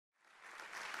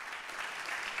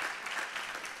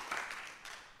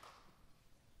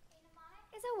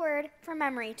word for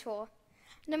memory tool.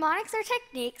 Mnemonics are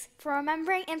techniques for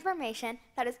remembering information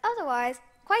that is otherwise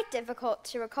quite difficult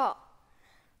to recall.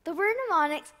 The word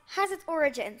mnemonics has its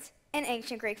origins in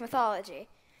ancient Greek mythology.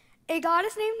 A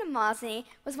goddess named Mnemosyne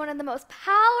was one of the most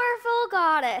powerful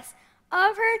goddesses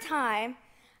of her time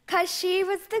because she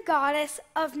was the goddess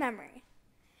of memory.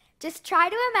 Just try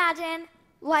to imagine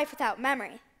life without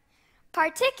memory,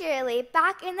 particularly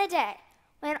back in the day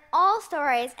when all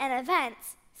stories and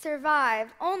events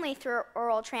survived only through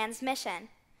oral transmission.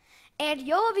 And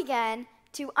you'll begin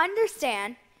to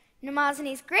understand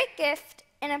Mnemosyne's great gift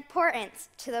and importance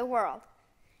to the world.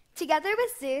 Together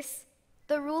with Zeus,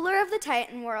 the ruler of the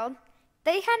Titan world,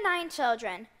 they had 9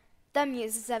 children, the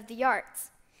muses of the arts.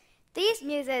 These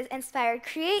muses inspired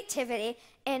creativity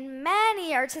in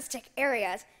many artistic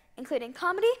areas, including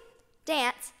comedy,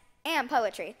 dance, and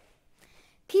poetry.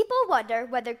 People wonder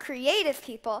whether creative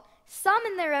people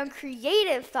summon their own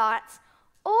creative thoughts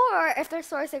or if their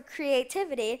source of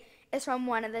creativity is from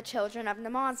one of the children of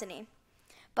Mnemosyne.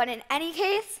 But in any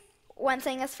case, one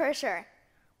thing is for sure.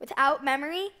 Without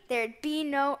memory, there'd be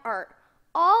no art.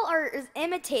 All art is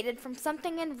imitated from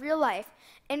something in real life,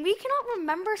 and we cannot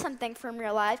remember something from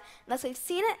real life unless we've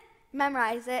seen it,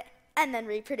 memorized it, and then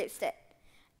reproduced it.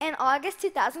 In August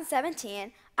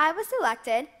 2017, I was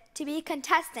selected to be a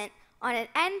contestant on an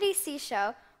NBC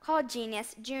show called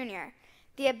Genius Junior.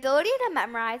 The ability to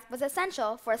memorize was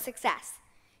essential for success.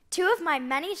 2 of my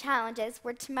many challenges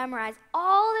were to memorize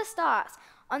all the stops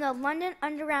on the London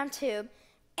Underground tube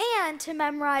and to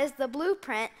memorize the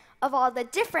blueprint of all the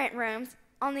different rooms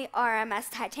on the RMS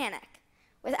Titanic.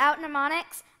 Without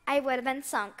mnemonics, I would have been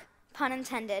sunk, pun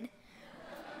intended.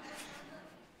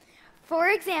 For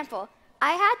example,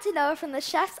 I had to know from the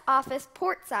chef's office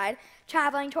port side,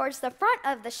 traveling towards the front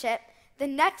of the ship, the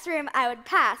next room I would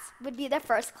pass would be the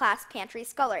first-class pantry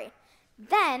scullery.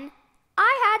 Then,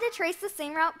 I had to trace the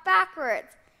same route backwards.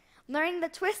 Learning the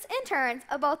twists and turns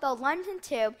of both the London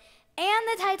Tube and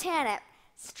the Titanic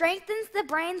strengthens the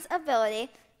brain's ability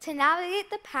to navigate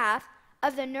the path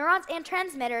of the neurons and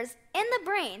transmitters in the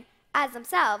brain as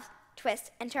themselves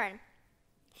twist and turn.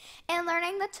 And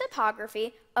learning the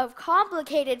topography of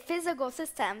complicated physical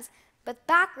systems, both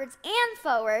backwards and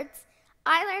forwards,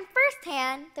 I learned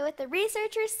firsthand that what the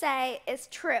researchers say is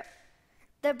true.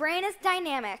 The brain is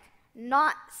dynamic,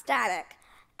 not static,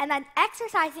 and that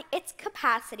exercising its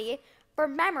capacity for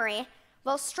memory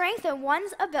will strengthen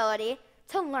one's ability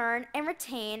to learn and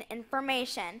retain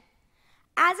information.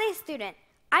 As a student,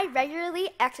 I regularly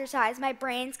exercise my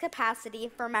brain's capacity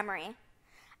for memory.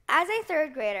 As a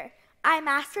 3rd grader, I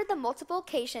mastered the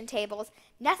multiplication tables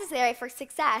necessary for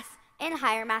success in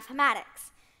higher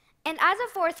mathematics. And as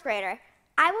a 4th grader,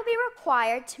 I will be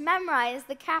required to memorize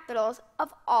the capitals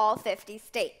of all 50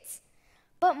 states.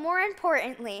 But more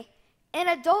importantly, an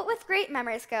adult with great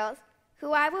memory skills,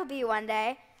 who I will be one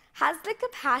day, has the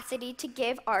capacity to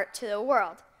give art to the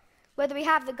world. Whether we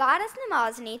have the goddess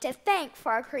Mnemosyne to thank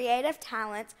for our creative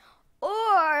talents,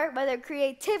 or whether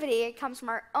creativity comes from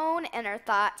our own inner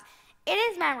thoughts, it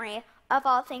is memory of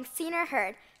all things seen or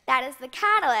heard that is the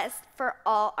catalyst for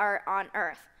all art on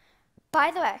earth.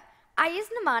 By the way, I use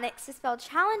mnemonics to spell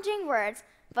challenging words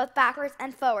both backwards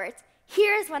and forwards.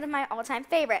 Here is one of my all-time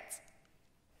favorites.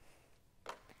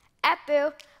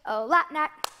 Epu, Olatnak.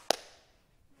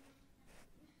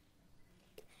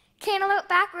 Cantaloupe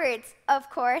backwards, of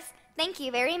course. Thank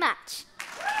you very much.